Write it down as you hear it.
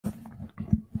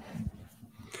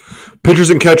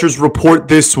Pitchers and catchers report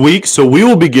this week, so we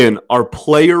will begin our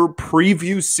player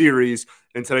preview series,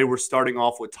 and today we're starting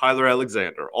off with Tyler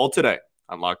Alexander, all today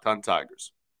on Locked On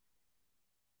Tigers.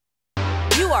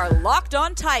 You are Locked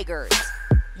On Tigers,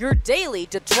 your daily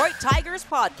Detroit Tigers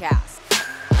podcast.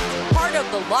 Part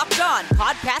of the Locked On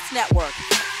Podcast Network,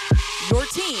 your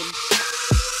team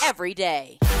every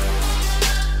day.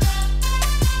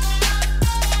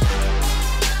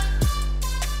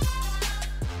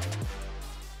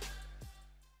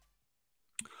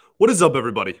 What is up,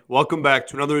 everybody? Welcome back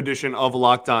to another edition of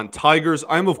Locked On Tigers.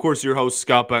 I'm, of course, your host,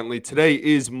 Scott Bentley. Today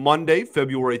is Monday,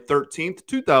 February 13th,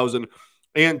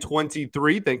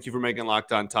 2023. Thank you for making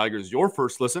Locked On Tigers your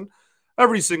first listen.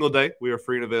 Every single day, we are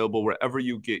free and available wherever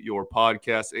you get your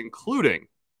podcasts, including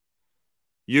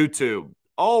YouTube.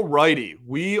 All righty,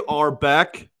 we are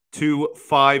back to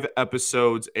 5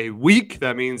 episodes a week.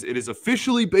 That means it is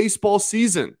officially baseball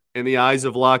season in the eyes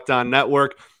of Locked On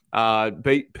Network.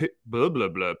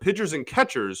 Pitchers and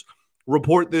catchers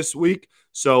report this week,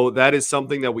 so that is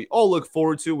something that we all look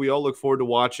forward to. We all look forward to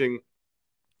watching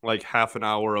like half an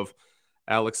hour of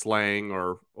Alex Lang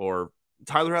or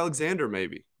Tyler Alexander,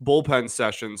 maybe bullpen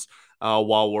sessions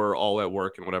while we're all at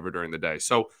work and whatever during the day.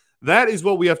 So that is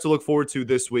what we have to look forward to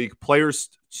this week.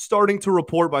 Players starting to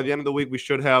report by the end of the week. We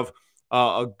should have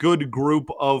a good group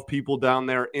of people down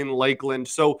there in Lakeland.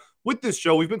 So with this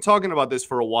show, we've been talking about this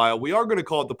for a while. We are going to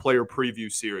call it the player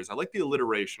preview series. I like the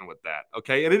alliteration with that,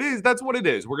 okay? And that's what it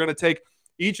is. We're going to take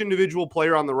each individual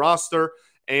player on the roster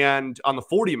and on the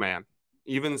 40-man,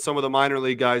 even some of the minor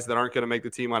league guys that aren't going to make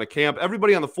the team out of camp,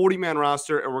 everybody on the 40-man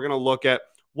roster, and we're going to look at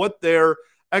what their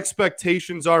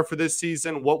expectations are for this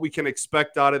season, what we can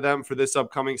expect out of them for this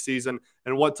upcoming season,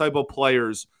 and what type of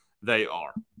players they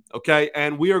are, okay?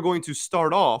 And we are going to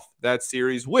start off that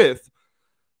series with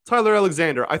Tyler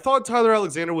Alexander. I thought Tyler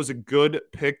Alexander was a good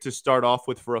pick to start off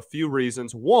with for a few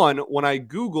reasons. One, when I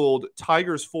Googled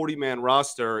Tigers 40-man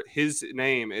roster, his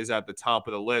name is at the top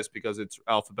of the list because it's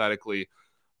alphabetically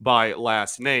by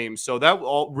last name. So that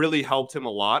all really helped him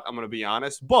a lot, I'm going to be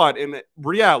honest. But in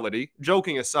reality,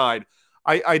 joking aside,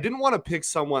 I didn't want to pick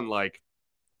someone like,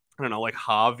 I don't know, like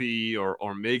Javi or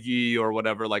Miggy or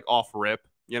whatever, like off rip,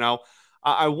 you know.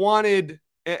 I wanted...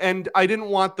 And I didn't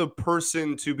want the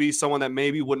person to be someone that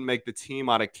maybe wouldn't make the team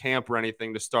out of camp or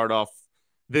anything to start off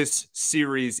this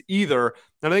series either.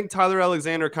 And I think Tyler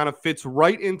Alexander kind of fits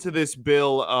right into this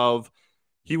bill of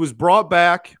he was brought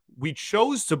back. We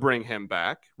chose to bring him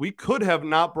back. We could have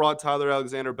not brought Tyler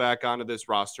Alexander back onto this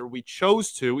roster. We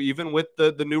chose to, even with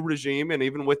the new regime and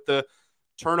even with the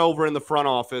turnover in the front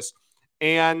office.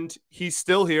 And he's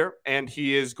still here, and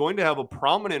he is going to have a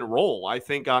prominent role, I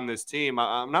think, on this team.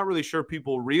 I'm not really sure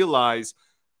people realize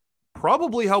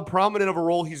probably how prominent of a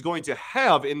role he's going to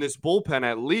have in this bullpen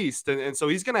at least. And so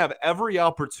he's going to have every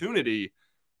opportunity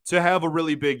to have a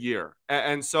really big year.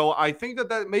 And so I think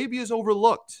that maybe is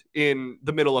overlooked in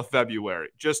the middle of February,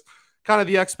 just kind of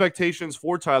the expectations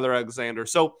for Tyler Alexander.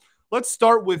 So let's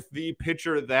start with the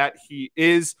pitcher that he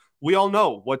is. We all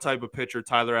know what type of pitcher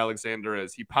Tyler Alexander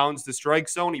is. He pounds the strike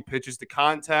zone. He pitches to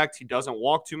contact. He doesn't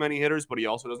walk too many hitters, but he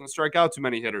also doesn't strike out too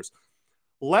many hitters.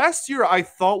 Last year, I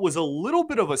thought was a little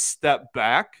bit of a step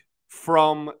back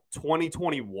from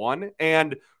 2021,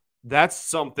 and that's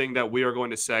something that we are going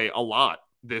to say a lot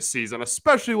this season,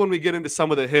 especially when we get into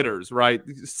some of the hitters, right?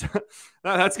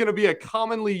 That's going to be a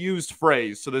commonly used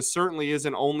phrase, so this certainly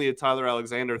isn't only a Tyler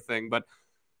Alexander thing, but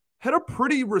had a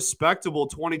pretty respectable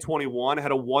 2021,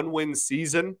 had a 1-win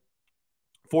season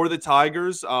for the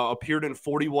Tigers, appeared in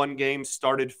 41 games,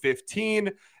 started 15,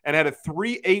 and had a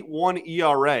 3.81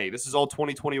 ERA. This is all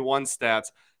 2021 stats.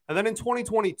 And then in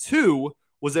 2022,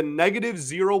 was a negative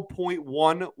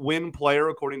 0.1 win player,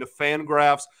 according to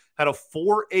Fangraphs, had a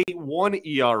 4.81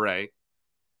 ERA.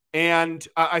 And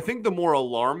I think the more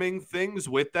alarming things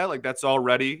with that, like that's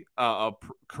already a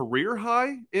career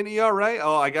high in ERA.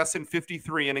 Oh, I guess in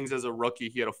 53 innings as a rookie,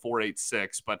 he had a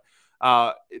 4.86. But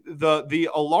the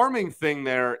alarming thing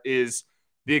there is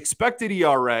the expected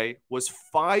ERA was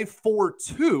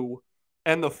 5.42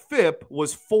 and the FIP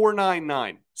was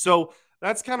 4.99. So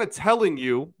that's kind of telling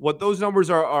you what those numbers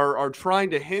are trying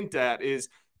to hint at is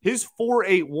his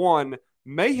 4.81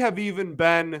 may have even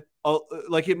been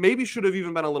like it maybe should have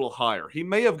even been a little higher. He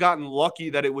may have gotten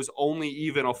lucky that it was only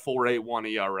even a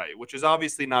 4.81 ERA, which is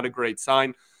obviously not a great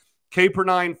sign. K per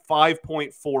 9,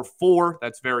 5.44.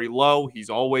 That's very low.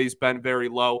 He's always been very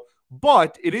low.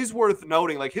 But it is worth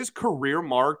noting, like his career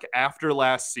mark after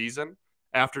last season,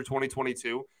 after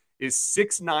 2022, is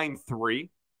 6.93.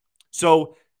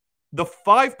 So the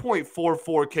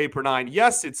 5.44 K per 9,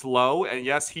 yes, it's low. And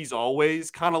yes, he's always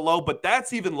kind of low, but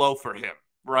that's even low for him,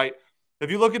 right?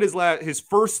 If you look at his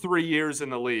first 3 years in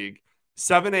the league,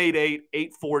 7.88,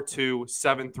 8.42,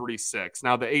 7.36.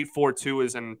 Now the 8.42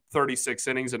 is in 36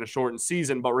 innings in a shortened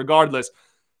season, but regardless,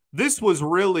 this was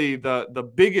really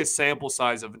the biggest sample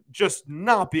size of just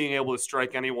not being able to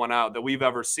strike anyone out that we've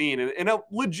ever seen in a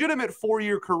legitimate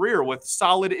 4-year career with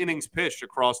solid innings pitched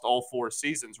across all 4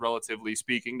 seasons, relatively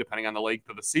speaking, depending on the length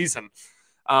of the season.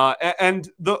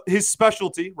 His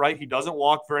specialty, right? He doesn't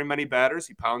walk very many batters.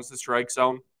 He pounds the strike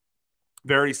zone.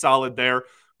 Very solid there.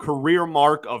 Career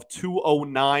mark of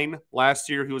 209 last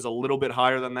year. He was a little bit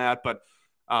higher than that, but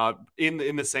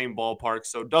in the same ballpark.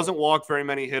 So doesn't walk very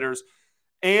many hitters.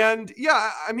 And yeah,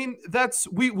 I mean,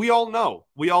 we all know.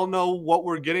 We all know what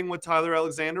we're getting with Tyler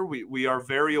Alexander. We are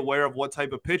very aware of what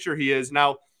type of pitcher he is.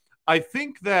 Now, I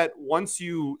think that once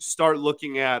you start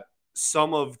looking at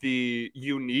some of the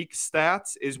unique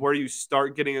stats is where you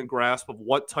start getting a grasp of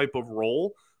what type of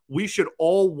role we should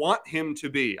all want him to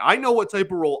be. I know what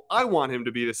type of role I want him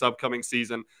to be this upcoming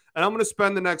season, and I'm going to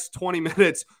spend the next 20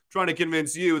 minutes trying to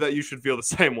convince you that you should feel the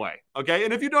same way, okay?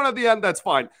 And if you don't at the end, that's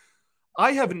fine.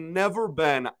 I have never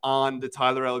been on the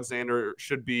Tyler Alexander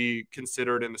should be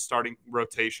considered in the starting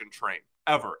rotation train,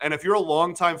 ever. And if you're a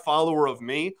longtime follower of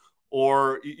me,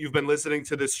 or you've been listening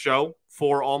to this show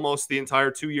for almost the entire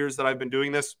 2 years that I've been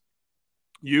doing this,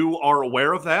 you are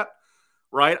aware of that,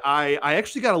 right? I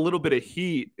actually got a little bit of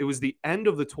heat. It was the end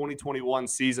of the 2021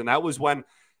 season. That was when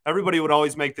everybody would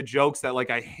always make the jokes that, like,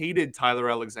 I hated Tyler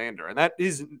Alexander. And that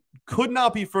could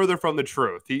not be further from the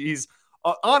truth. He's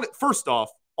first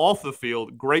off the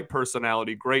field, great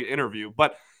personality, great interview.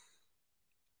 But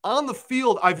on the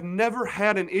field, I've never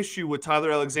had an issue with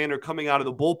Tyler Alexander coming out of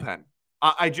the bullpen.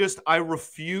 I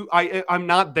refuse. I'm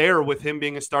not there with him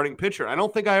being a starting pitcher. I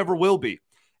don't think I ever will be.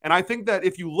 And I think that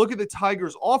if you look at the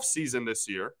Tigers offseason this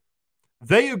year,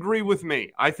 they agree with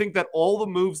me. I think that all the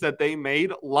moves that they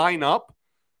made line up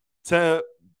to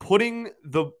putting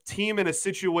the team in a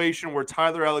situation where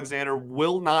Tyler Alexander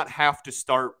will not have to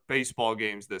start baseball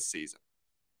games this season.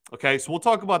 Okay, so we'll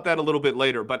talk about that a little bit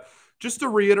later. But just to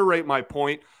reiterate my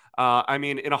point, in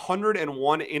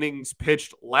 101 innings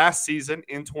pitched last season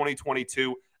in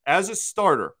 2022 as a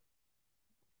starter,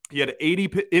 he had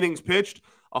 80 innings pitched,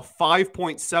 a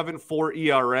 5.74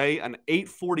 ERA, an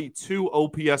 842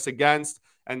 OPS against,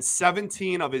 and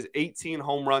 17 of his 18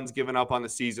 home runs given up on the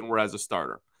season were as a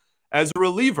starter. As a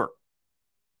reliever,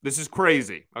 this is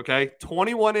crazy, okay?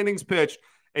 21 innings pitched,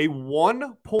 a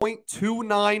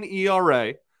 1.29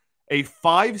 ERA, a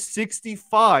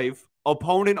 565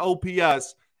 opponent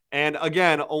OPS, and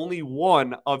again, only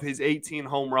one of his 18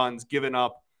 home runs given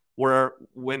up were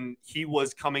when he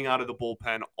was coming out of the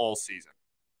bullpen all season.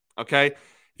 Okay? If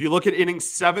you look at innings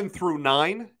 7 through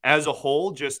 9 as a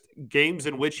whole, just games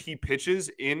in which he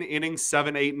pitches in innings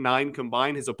 7, 8, and 9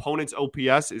 combined, his opponent's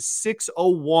OPS is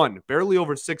 601, barely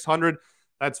over 600.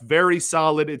 That's very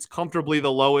solid. It's comfortably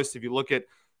the lowest. If you look at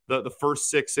the first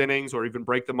 6 innings, or even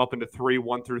break them up into 3,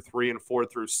 1 through 3, and 4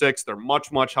 through 6, they're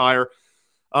much, much higher.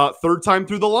 Third time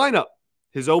through the lineup,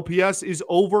 his OPS is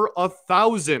over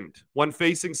 1,000 when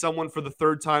facing someone for the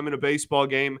third time in a baseball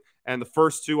game, and the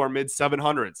first 2 are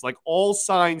mid-700s. Like, all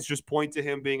signs just point to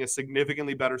him being a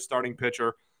significantly better starting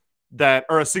pitcher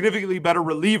or a significantly better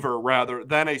reliever, rather,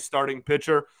 than a starting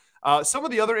pitcher. Some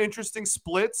of the other interesting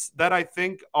splits that I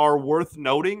think are worth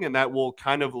noting, and that will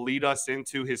kind of lead us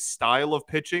into his style of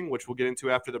pitching, which we'll get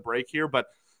into after the break here. But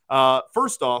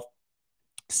first off,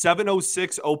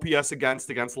 706 OPS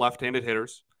against left-handed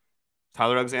hitters.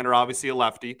 Tyler Alexander, obviously a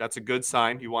lefty. That's a good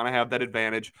sign. You want to have that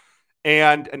advantage.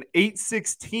 And an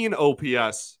 816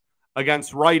 OPS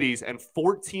against righties, and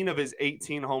 14 of his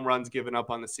 18 home runs given up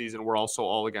on the season were also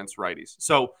all against righties.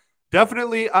 So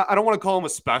definitely, I don't want to call him a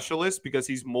specialist, because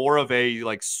he's more of a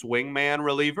swingman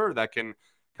reliever that can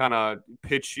kind of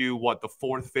pitch you the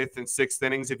 4th, 5th, and 6th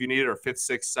innings if you need it, or 5th,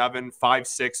 6th, 7th, 5,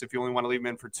 6 if you only want to leave him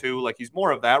in for 2. He's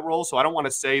more of that role. So I don't want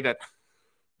to say that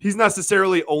he's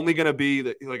necessarily only going to be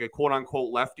a quote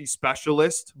unquote lefty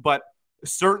specialist, but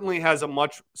certainly has a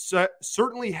much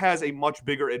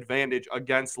bigger advantage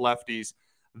against lefties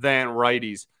than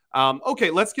righties.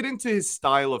 Okay, let's get into his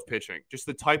style of pitching, just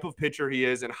the type of pitcher he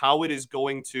is and how it is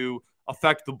going to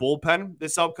affect the bullpen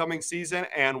this upcoming season,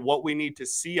 and what we need to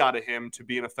see out of him to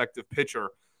be an effective pitcher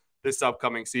this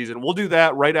upcoming season. We'll do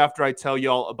that right after I tell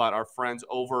y'all about our friends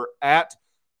over at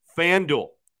FanDuel.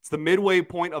 It's the midway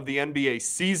point of the NBA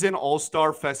season.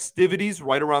 All-Star festivities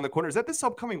right around the corner. Is that this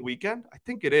upcoming weekend? I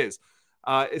think it is.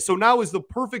 So now is the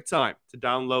perfect time to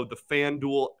download the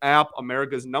FanDuel app,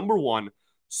 America's #1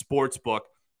 sports book.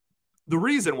 The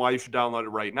reason why you should download it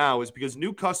right now is because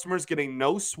new customers getting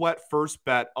no sweat first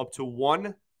bet up to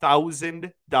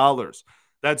 $1,000.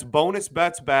 That's bonus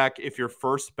bets back if your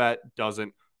first bet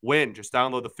doesn't win. Just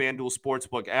download the FanDuel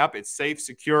Sportsbook app. It's safe,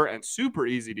 secure, and super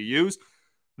easy to use.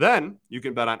 Then you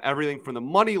can bet on everything from the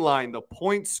money line, the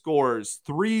point scores,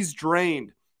 threes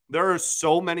drained. There are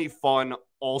so many fun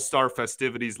all-star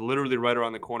festivities literally right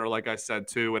around the corner, like I said,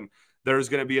 too. And there's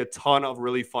going to be a ton of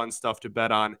really fun stuff to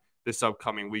bet on this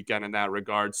upcoming weekend in that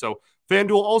regard. So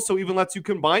FanDuel also even lets you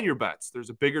combine your bets. There's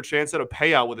a bigger chance at a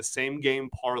payout with a same-game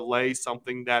parlay,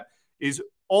 something that is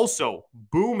also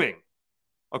booming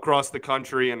across the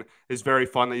country and is very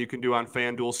fun that you can do on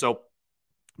FanDuel. So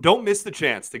don't miss the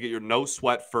chance to get your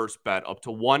no-sweat first bet up to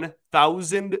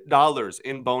 $1,000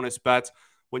 in bonus bets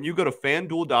when you go to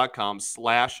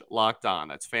FanDuel.com/LockedOn.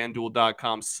 That's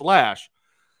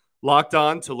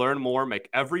FanDuel.com/LockedOn to learn more. Make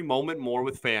every moment more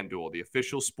with FanDuel, the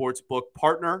official sportsbook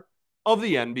partner of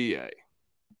the NBA.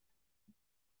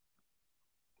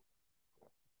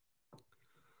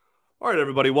 All right,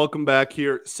 everybody, welcome back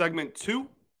here. Segment 2 of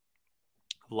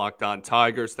Locked On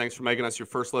Tigers. Thanks for making us your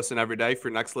first listen every day. For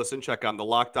your next listen, check out the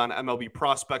Locked On MLB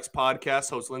Prospects podcast.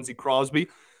 Host Lindsey Crosby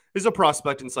is a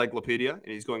prospect encyclopedia, and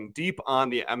he's going deep on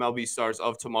the MLB stars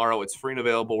of tomorrow. It's free and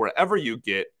available wherever you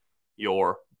get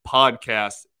your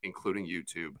podcasts, including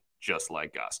YouTube, just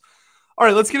like us. All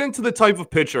right, let's get into the type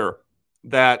of pitcher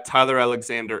that Tyler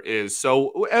Alexander is.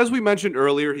 So as we mentioned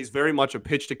earlier, he's very much a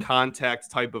pitch to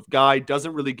contact type of guy,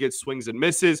 doesn't really get swings and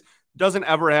misses, doesn't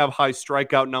ever have high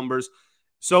strikeout numbers.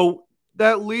 So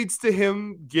that leads to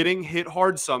him getting hit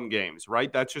hard some games,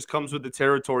 right? That just comes with the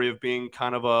territory of being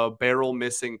kind of a barrel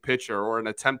missing pitcher or an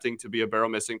attempting to be a barrel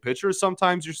missing pitcher.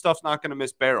 Sometimes your stuff's not going to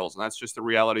miss barrels, and that's just the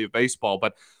reality of baseball.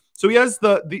 But so he has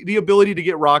the ability to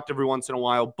get rocked every once in a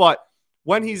while, but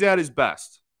when he's at his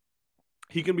best,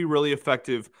 he can be really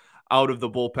effective out of the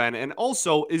bullpen and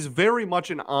also is very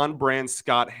much an on-brand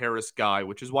Scott Harris guy,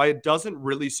 which is why it doesn't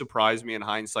really surprise me in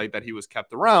hindsight that he was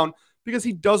kept around because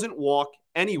he doesn't walk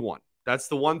anyone. That's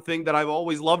the one thing that I've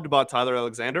always loved about Tyler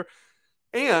Alexander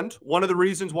and one of the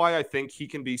reasons why I think he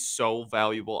can be so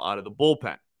valuable out of the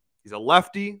bullpen. He's a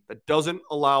lefty that doesn't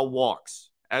allow walks.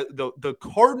 The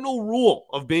cardinal rule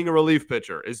of being a relief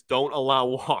pitcher is don't allow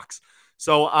walks.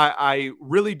 So I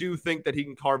really do think that he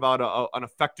can carve out an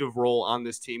effective role on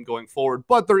this team going forward.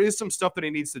 But there is some stuff that he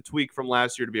needs to tweak from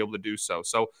last year to be able to do so.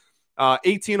 So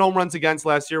 18 home runs against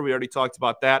last year. We already talked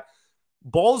about that.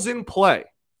 Balls in play.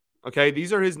 Okay,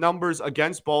 these are his numbers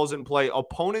against balls in play.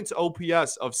 Opponent's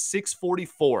OPS of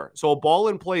 644. So a ball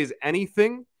in play is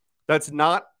anything that's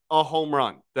not a home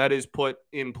run that is put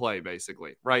in play,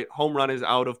 basically, right? Home run is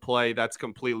out of play. That's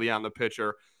completely on the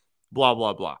pitcher, blah,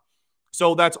 blah, blah.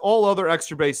 So that's all other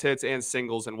extra base hits and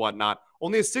singles and whatnot.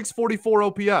 Only a 644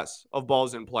 OPS of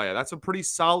balls in play. That's a pretty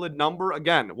solid number.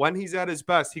 Again, when he's at his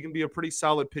best, he can be a pretty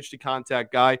solid pitch to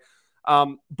contact guy.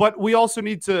 But we also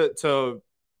need to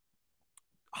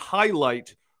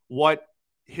highlight what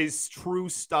his true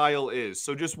style is.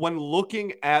 So just when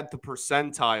looking at the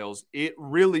percentiles, it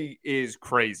really is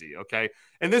crazy, okay?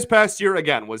 And this past year,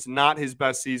 again, was not his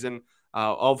best season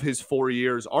of his 4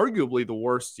 years, arguably the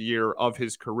worst year of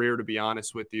his career, to be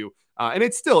honest with you. And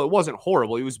it wasn't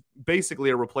horrible. He was basically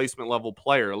a replacement level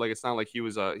player. Like, it's not like he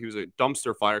was a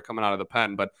dumpster fire coming out of the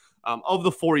pen, but of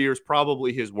the 4 years,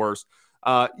 probably his worst.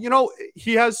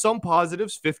 He has some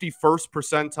positives, 51st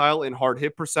percentile in hard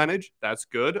hit percentage. That's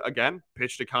good. Again,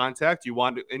 pitch to contact. You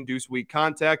want to induce weak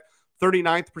contact.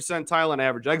 39th percentile in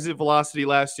average exit velocity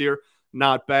last year.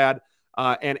 Not bad.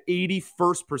 And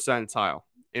 81st percentile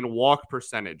in walk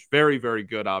percentage. Very, very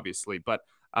good, obviously. But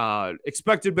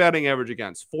expected batting average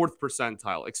against, 4th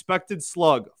percentile. Expected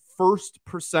slug, 1st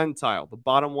percentile, the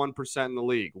bottom 1% in the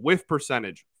league. Whiff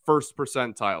percentage, 1st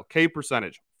percentile. K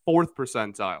percentage, 4th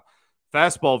percentile.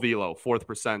 Fastball velo, 4th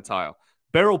percentile.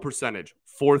 Barrel percentage,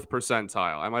 4th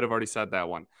percentile. I might have already said that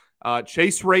one.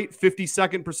 Chase rate,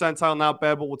 52nd percentile, not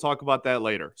bad, but we'll talk about that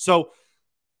later. So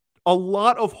a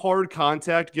lot of hard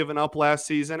contact given up last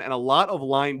season and a lot of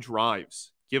line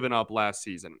drives given up last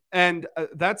season. And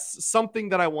that's something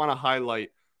that I want to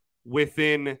highlight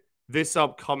within this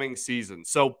upcoming season.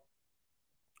 So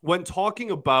when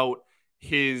talking about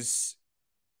his,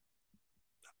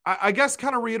 I guess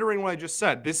kind of reiterating what I just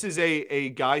said, this is a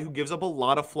guy who gives up a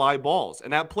lot of fly balls,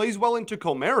 and that plays well into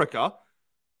Comerica,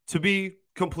 to be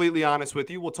completely honest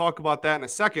with you. We'll talk about that in a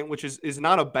second, which is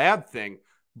not a bad thing.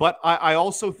 But I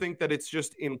also think that it's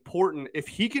just important if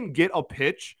he can get a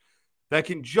pitch that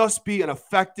can just be an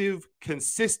effective,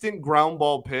 consistent ground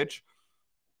ball pitch,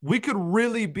 we could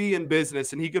really be in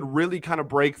business and he could really kind of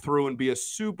break through and be a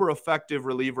super effective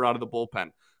reliever out of the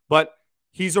bullpen. But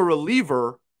he's a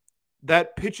reliever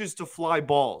that pitches to fly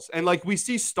balls. And like we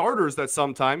see starters that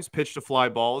sometimes pitch to fly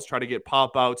balls, try to get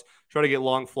pop outs, try to get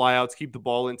long fly outs, keep the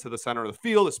ball into the center of the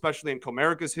field, especially in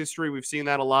Comerica's history. We've seen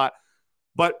that a lot.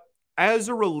 But as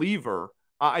a reliever,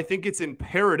 I think it's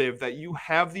imperative that you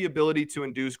have the ability to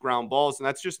induce ground balls. And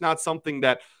that's just not something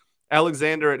that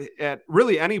Alexander at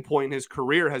really any point in his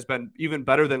career has been even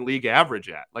better than league average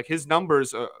at. Like his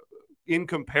numbers in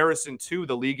comparison to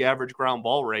the league average ground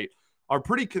ball rate are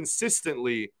pretty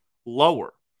consistently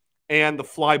lower. And the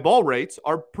fly ball rates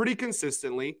are pretty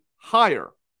consistently higher.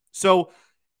 So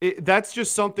that's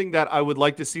just something that I would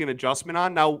like to see an adjustment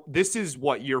on. Now, this is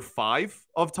what, year 5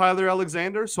 of Tyler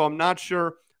Alexander. So I'm not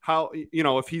sure how,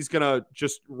 if he's going to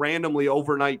just randomly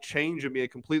overnight change and be a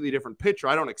completely different pitcher.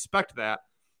 I don't expect that.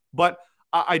 But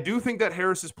I do think that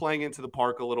Harris is playing into the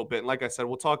park a little bit. And like I said,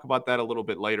 we'll talk about that a little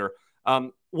bit later.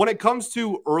 When it comes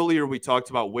to earlier, we talked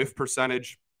about whiff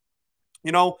percentage.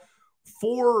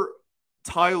 For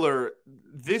Tyler,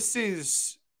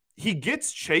 he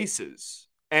gets chases.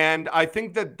 And I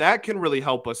think that can really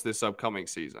help us this upcoming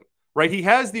season, right? He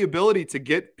has the ability to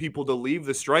get people to leave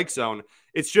the strike zone.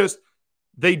 It's just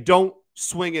they don't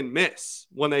swing and miss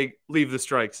when they leave the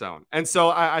strike zone. And so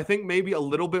I think maybe a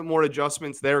little bit more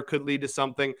adjustments there could lead to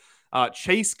something.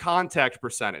 Chase contact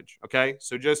percentage, okay?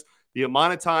 So just the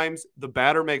amount of times the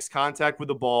batter makes contact with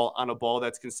the ball on a ball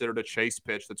that's considered a chase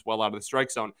pitch that's well out of the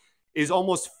strike zone is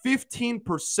almost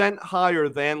 15% higher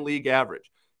than league average.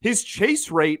 His chase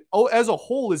rate as a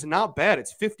whole is not bad.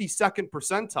 It's 52nd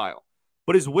percentile,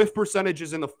 but his whiff percentage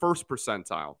is in the first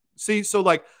percentile. See, so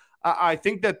like I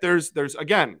think that there's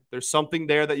something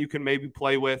there that you can maybe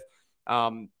play with.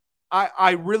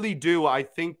 I really do. I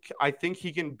think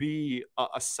he can be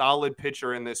a solid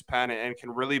pitcher in this pen and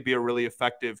can really be a really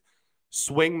effective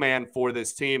swingman for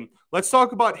this team. Let's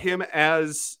talk about him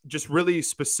as just really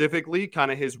specifically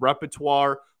kind of his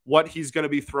repertoire, what he's going to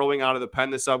be throwing out of the pen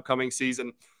this upcoming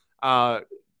season.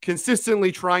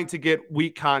 Consistently trying to get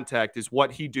weak contact is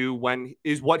what he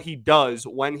does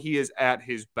when he is at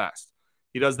his best.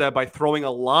 He does that by throwing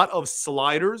a lot of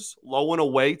sliders low and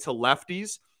away to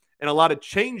lefties and a lot of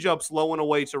changeups low and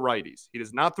away to righties. He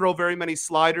does not throw very many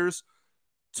sliders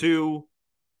to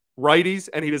righties,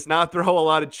 and he does not throw a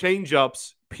lot of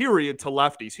changeups, period, to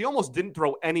lefties. He almost didn't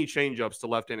throw any changeups to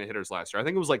left-handed hitters last year. I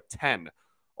think it was like 10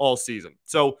 all season.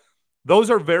 So those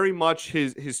are very much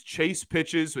his chase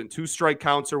pitches and 2-strike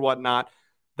counts or whatnot.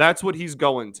 That's what he's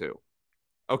going to.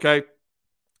 Okay?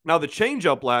 Now, the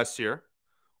changeup last year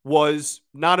was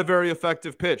not a very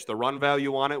effective pitch. The run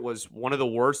value on it was one of the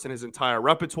worst in his entire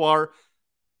repertoire.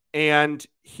 And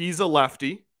he's a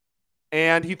lefty,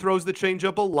 and he throws the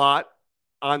changeup a lot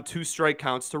on 2-strike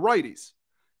counts to righties.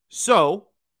 So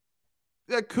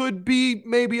that could be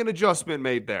maybe an adjustment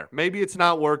made there. Maybe it's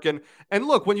not working. And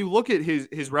look, when you look at his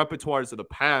repertoires of the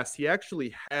past, he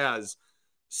actually has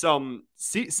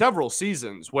several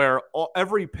seasons where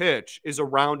every pitch is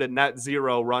around a net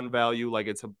zero run value. Like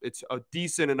it's a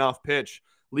decent enough pitch,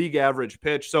 league average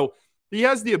pitch. So he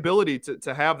has the ability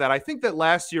to have that. I think that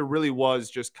last year really was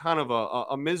just kind of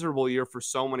a miserable year for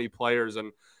so many players.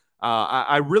 And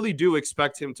I really do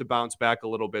expect him to bounce back a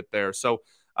little bit there. So,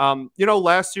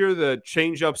 last year, the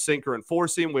changeup, sinker, and four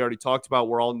seam, we already talked about,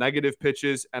 were all negative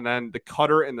pitches. And then the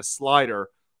cutter and the slider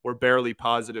were barely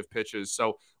positive pitches.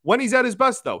 So when he's at his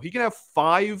best, though, he can have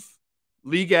 5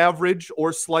 league average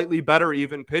or slightly better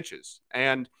even pitches.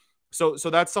 And so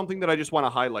that's something that I just want to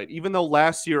highlight. Even though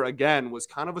last year, again, was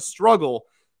kind of a struggle,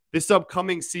 this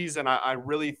upcoming season, I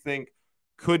really think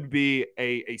could be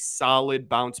a solid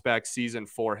bounce back season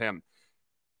for him.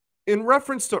 In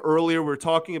reference to earlier, we're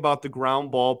talking about the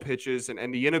ground ball pitches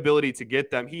and the inability to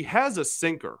get them. He has a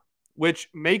sinker, which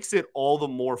makes it all the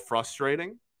more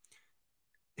frustrating.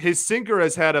 His sinker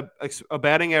has had a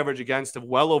batting average against of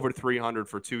well over 300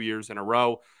 for 2 years in a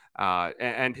row.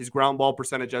 And his ground ball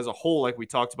percentage as a whole, like we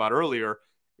talked about earlier,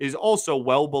 is also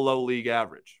well below league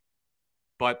average,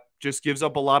 but just gives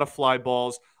up a lot of fly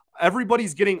balls.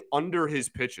 Everybody's getting under his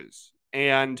pitches.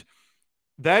 And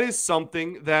that is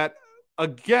something that,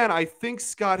 again, I think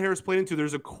Scott Harris played into.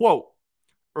 There's a quote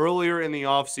earlier in the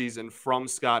offseason from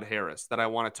Scott Harris that I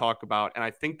want to talk about. And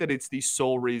I think that it's the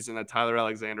sole reason that Tyler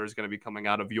Alexander is going to be coming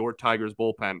out of your Tigers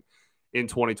bullpen in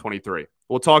 2023.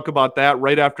 We'll talk about that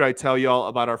right after I tell y'all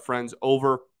about our friends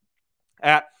over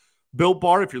at Built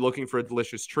Bar. If you're looking for a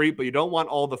delicious treat, but you don't want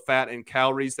all the fat and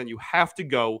calories, then you have to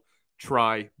go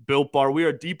try Built Bar. We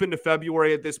are deep into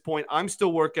February at this point. I'm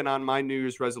still working on my New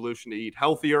Year's resolution to eat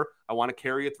healthier. I want to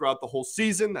carry it throughout the whole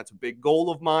season. That's a big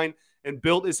goal of mine. And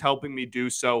Built is helping me do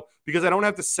so because I don't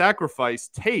have to sacrifice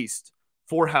taste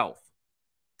for health.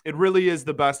 It really is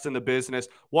the best in the business.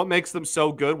 What makes them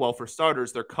so good? Well, for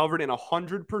starters, they're covered in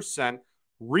 100%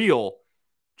 real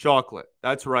chocolate.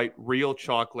 That's right, real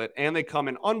chocolate. And they come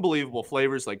in unbelievable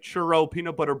flavors like churro,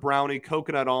 peanut butter brownie,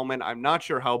 coconut almond. I'm not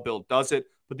sure how Bill does it,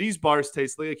 but these bars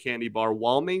taste like a candy bar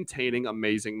while maintaining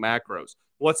amazing macros.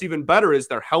 What's even better is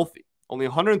they're healthy. Only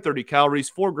 130 calories,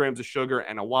 4 grams of sugar,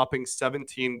 and a whopping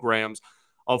 17 grams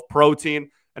of protein.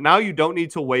 And now you don't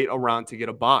need to wait around to get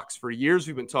a box. For years,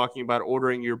 we've been talking about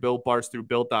ordering your Built Bars through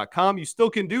Built.com. You still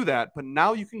can do that, but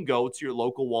now you can go to your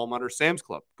local Walmart or Sam's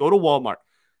Club. Go to Walmart,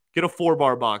 get a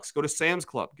 4-bar box. Go to Sam's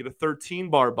Club, get a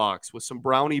 13-bar box with some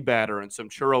brownie batter and some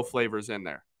churro flavors in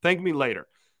there. Thank me later.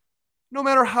 No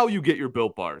matter how you get your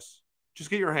Built Bars, just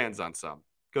get your hands on some.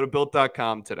 Go to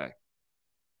Built.com today.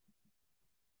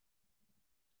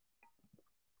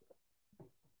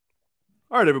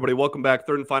 All right, everybody, welcome back.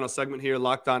 Third and final segment here,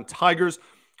 Locked On Tigers,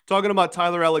 talking about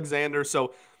Tyler Alexander.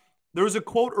 So there was a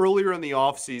quote earlier in the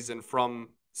offseason from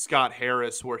Scott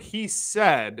Harris where he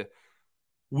said,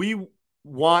 we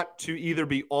want to either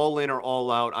be all in or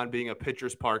all out on being a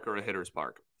pitcher's park or a hitter's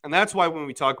park. And that's why when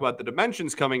we talk about the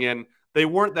dimensions coming in, they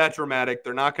weren't that dramatic.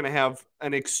 They're not going to have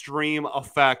an extreme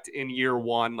effect in year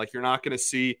one. Like, you're not going to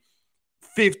see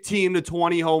 15 to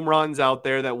 20 home runs out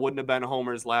there that wouldn't have been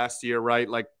homers last year, right?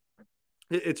 Like,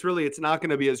 it's not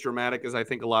going to be as dramatic as I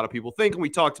think a lot of people think. And we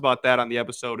talked about that on the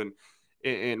episode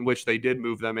in which they did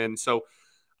move them in. So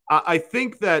I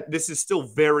think that this is still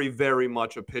very, very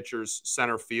much a pitcher's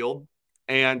center field.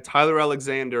 And Tyler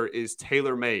Alexander is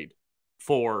tailor-made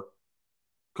for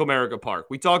Comerica Park.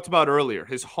 We talked about earlier,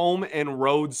 his home and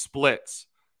road splits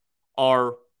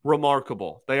are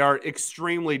remarkable. They are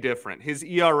extremely different. His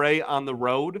ERA on the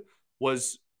road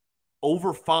was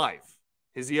over 5.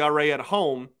 His ERA at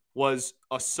home was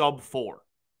a sub 4.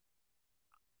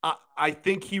 I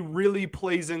think he really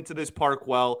plays into this park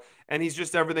well, and he's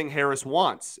just everything Harris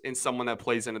wants in someone that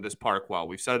plays into this park well.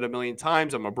 We've said it a million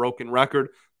times. I'm a broken record,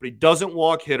 but he doesn't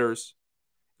walk hitters,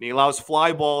 and he allows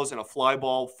fly balls in a fly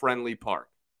ball-friendly park.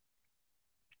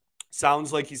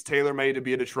 Sounds like he's tailor-made to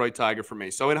be a Detroit Tiger for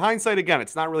me. So in hindsight, again,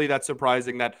 it's not really that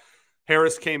surprising that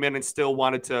Harris came in and still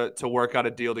wanted to work out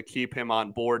a deal to keep him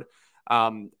on board.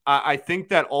 I think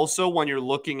that also when you're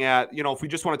looking at, if we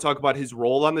just want to talk about his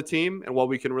role on the team and what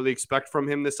we can really expect from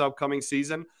him this upcoming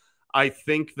season, I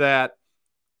think that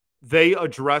they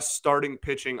address starting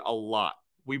pitching a lot.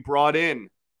 We brought in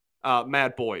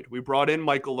Matt Boyd. We brought in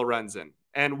Michael Lorenzen.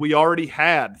 And we already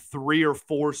had 3 or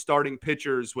 4 starting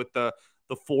pitchers with the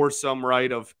foursome,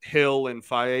 right, of Hill and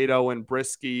Faedo and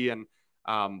Brisky and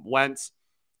Wentz.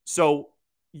 So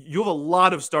you have a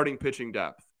lot of starting pitching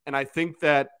depth. And I think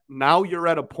that now you're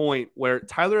at a point where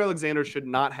Tyler Alexander should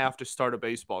not have to start a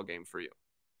baseball game for you.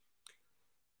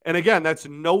 And again, that's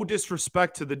no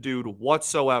disrespect to the dude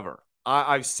whatsoever.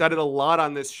 I've said it a lot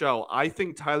on this show. I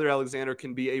think Tyler Alexander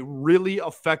can be a really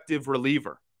effective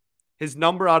reliever. His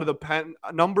numbers out of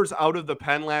the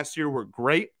pen last year were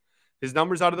great. His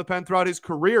numbers out of the pen throughout his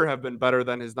career have been better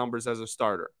than his numbers as a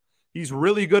starter. He's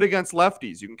really good against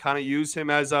lefties. You can kind of use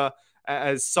him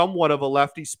as somewhat of a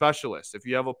lefty specialist. If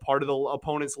you have a part of the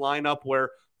opponent's lineup where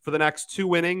for the next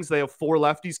 2 innings they have 4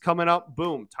 lefties coming up,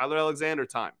 boom, Tyler Alexander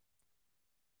time,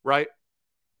 right?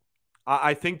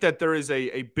 I think that there is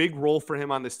a big role for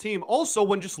him on this team. Also,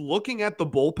 when just looking at the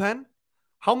bullpen,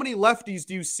 how many lefties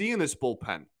do you see in this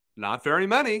bullpen? Not very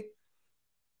many.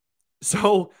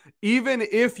 So even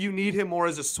if you need him more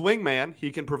as a swingman,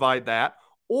 he can provide that.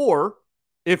 Or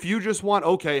if you just want,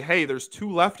 okay, hey, there's 2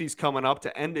 lefties coming up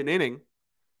to end an inning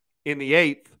in the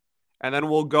 8th, and then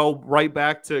we'll go right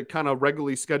back to kind of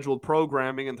regularly scheduled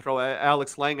programming and throw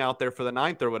Alex Lang out there for the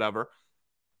 9th or whatever,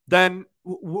 then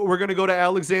we're going to go to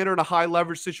Alexander in a high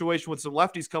leverage situation with some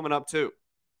lefties coming up too.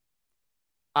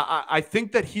 I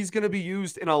think that he's going to be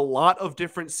used in a lot of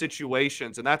different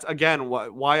situations. And that's, again,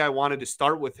 why I wanted to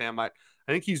start with him. I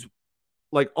think he's,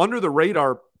 like, under the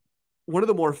radar, one of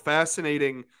the more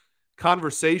fascinating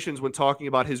conversations when talking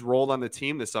about his role on the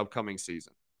team this upcoming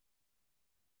season.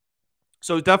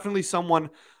 So definitely someone,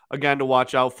 again, to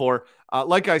watch out for.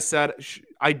 Like I said,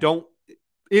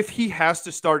 if he has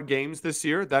to start games this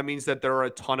year, that means that there are a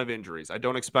ton of injuries. I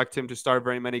don't expect him to start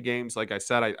very many games. Like I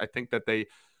said, I think that they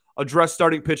address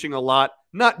starting pitching a lot,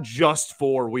 not just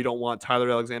for we don't want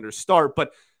Tyler Alexander to start,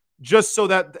 but just so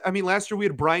that, last year we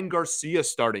had Brian Garcia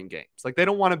starting games. Like, they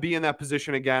don't want to be in that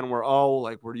position again where,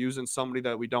 we're using somebody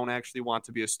that we don't actually want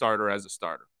to be a starter as a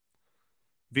starter.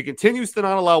 If he continues to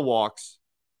not allow walks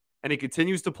and he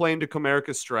continues to play into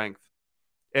Comerica's strength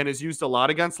and is used a lot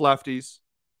against lefties,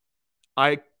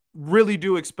 I really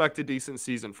do expect a decent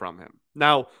season from him.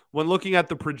 Now, when looking at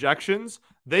the projections,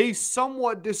 they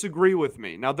somewhat disagree with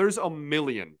me. Now, there's a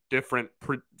million different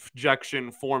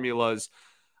projection formulas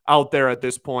out there at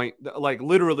this point, like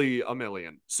literally a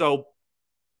million. So,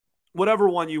 whatever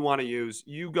one you want to use,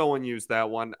 you go and use that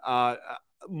one.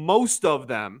 Most of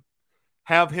them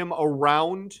have him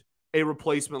around a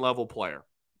replacement level player.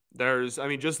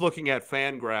 Just looking at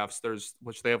fan graphs,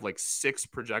 which they have like 6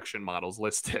 projection models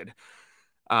listed.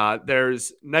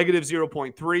 There's negative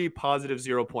 0.3, positive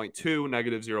 0.2,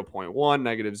 negative 0.1,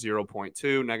 negative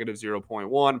 0.2, negative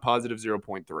 0.1, positive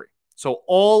 0.3. So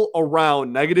all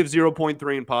around negative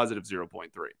 0.3 and positive 0.3,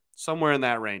 somewhere in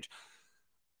that range.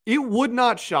 It would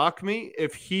not shock me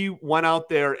if he went out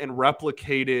there and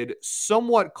replicated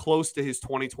somewhat close to his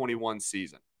 2021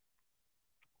 season.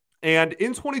 And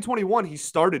in 2021, he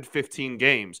started 15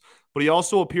 games, but he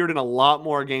also appeared in a lot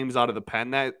more games out of the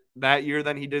pen that year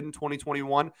than he did in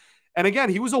 2021. And again,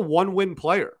 he was a one-win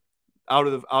player out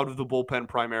of the bullpen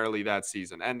primarily that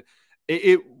season. And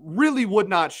it really would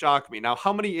not shock me. Now,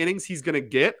 how many innings he's going to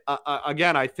get?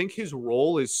 Again, I think his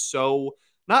role is so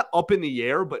not up in the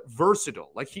air, but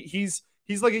versatile. Like he's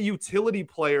like a utility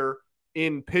player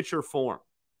in pitcher form.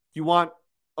 You want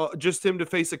just him to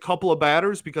face a couple of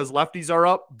batters because lefties are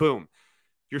up, boom.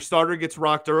 Your starter gets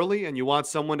rocked early and you want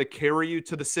someone to carry you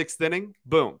to the 6th inning,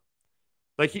 boom.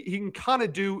 Like he can kind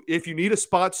of do, if you need a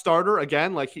spot starter,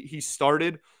 again, like he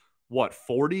started,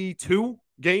 42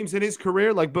 games in his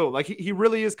career? Like, boom. Like he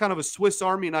really is kind of a Swiss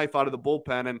Army knife out of the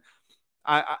bullpen. And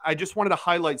I just wanted to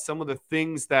highlight some of the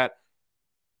things that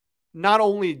not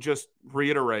only just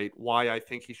reiterate why I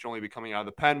think he should only be coming out of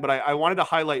the pen, but I wanted to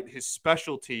highlight his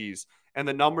specialties and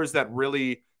the numbers that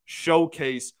really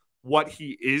showcase what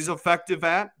he is effective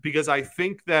at, because I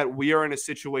think that we are in a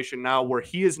situation now where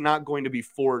he is not going to be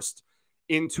forced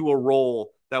into a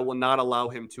role that will not allow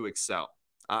him to excel.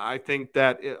 I think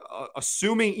that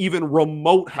assuming even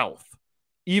remote health,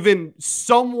 even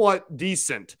somewhat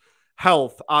decent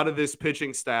health out of this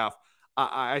pitching staff,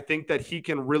 I think that he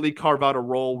can really carve out a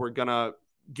role. We're going to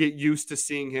get used to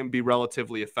seeing him be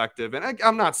relatively effective. And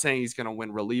I'm not saying he's going to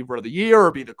win reliever of the year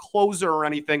or be the closer or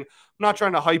anything. I'm not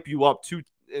trying to hype you up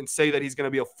and say that he's going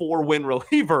to be a 4-win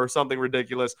reliever or something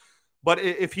ridiculous. But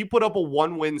if he put up a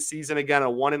 1-win season again, a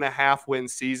 1.5-win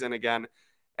season again,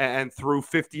 and threw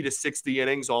 50 to 60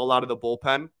 innings all out of the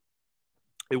bullpen,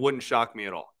 it wouldn't shock me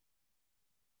at all.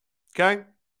 Okay?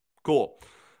 Cool.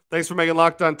 Thanks for making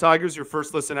Locked On Tigers your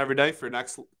first listen every day. For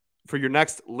your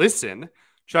next listen,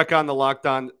 check on the Locked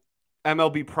On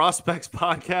MLB Prospects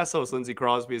podcast. Host Lindsey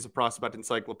Crosby is a prospect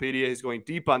encyclopedia. He's going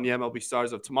deep on the MLB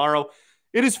stars of tomorrow.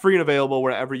 It is free and available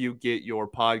wherever you get your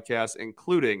podcasts,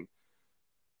 including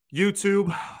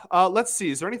YouTube. Let's see.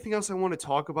 Is there anything else I want to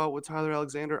talk about with Tyler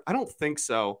Alexander? I don't think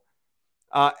so.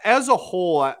 As a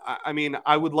whole,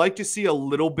 I would like to see a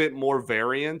little bit more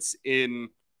variance in,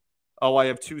 I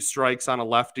have 2 strikes on a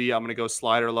lefty, I'm going to go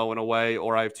slider low and away,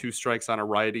 or I have 2 strikes on a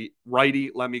righty,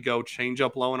 let me go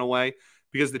changeup low and away,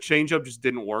 because the changeup just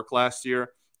didn't work last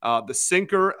year. The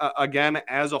sinker, again,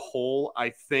 as a whole, I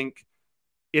think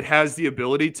it has the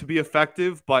ability to be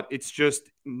effective, but it's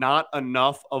just not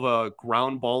enough of a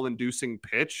ground ball inducing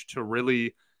pitch to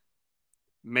really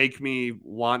make me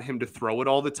want him to throw it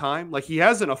all the time. Like, he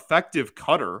has an effective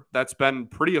cutter that's been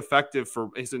pretty effective for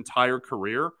his entire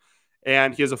career,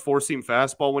 and he has a 4-seam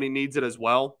fastball when he needs it as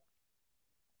well.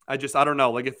 I don't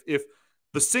know. Like, if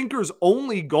the sinker's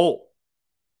only goal,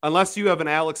 unless you have an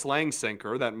Alex Lang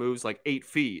sinker that moves like 8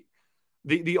 feet,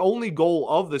 the only goal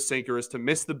of the sinker is to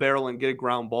miss the barrel and get a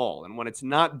ground ball. And when it's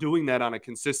not doing that on a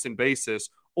consistent basis,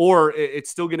 or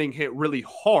it's still getting hit really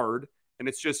hard and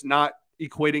it's just not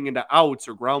equating into outs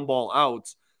or ground ball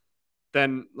outs,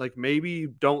 then like maybe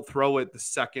don't throw it the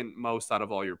second most out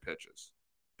of all your pitches.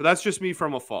 But that's just me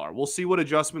from afar. We'll see what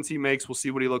adjustments he makes. We'll see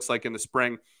what he looks like in the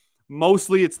spring.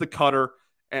 Mostly it's the cutter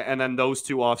and then those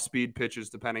 2 off-speed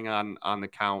pitches depending on the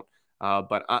count.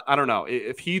 But I don't know.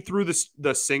 If he threw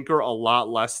the sinker a lot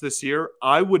less this year,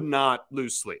 I would not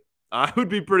lose sleep. I would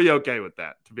be pretty okay with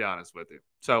that, to be honest with you.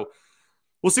 So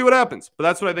we'll see what happens. But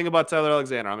that's what I think about Tyler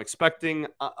Alexander. I'm expecting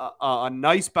a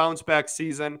nice bounce-back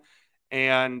season,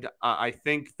 and I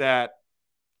think that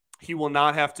he will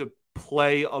not have to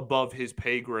play above his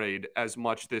pay grade as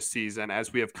much this season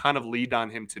as we have kind of leaned on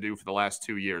him to do for the last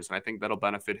 2 years. And I think that'll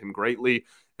benefit him greatly.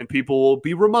 And people will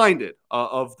be reminded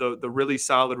of the really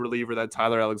solid reliever that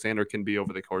Tyler Alexander can be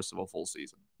over the course of a full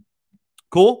season.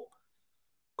 Cool?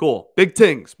 Cool. Big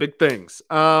things.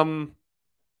 I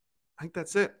think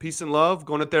that's it. Peace and love.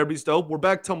 Going to therapy's dope. We're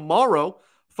back tomorrow,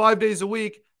 5 days a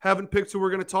week. Haven't picked who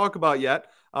we're going to talk about yet.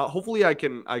 Hopefully I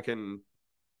can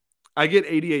I get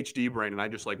ADHD brain and I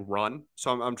just like run.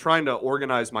 So I'm trying to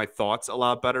organize my thoughts a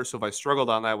lot better. So if I struggled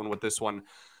on that one with this one,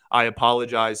 I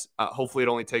apologize. Hopefully, it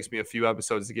only takes me a few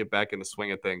episodes to get back in the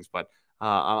swing of things. But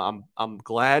I'm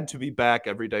glad to be back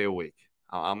every day a week.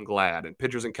 I'm glad. And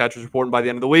pitchers and catchers reporting by the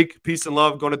end of the week. Peace and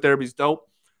love. Going to therapy's dope.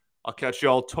 I'll catch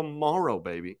y'all tomorrow,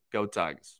 baby. Go Tigers.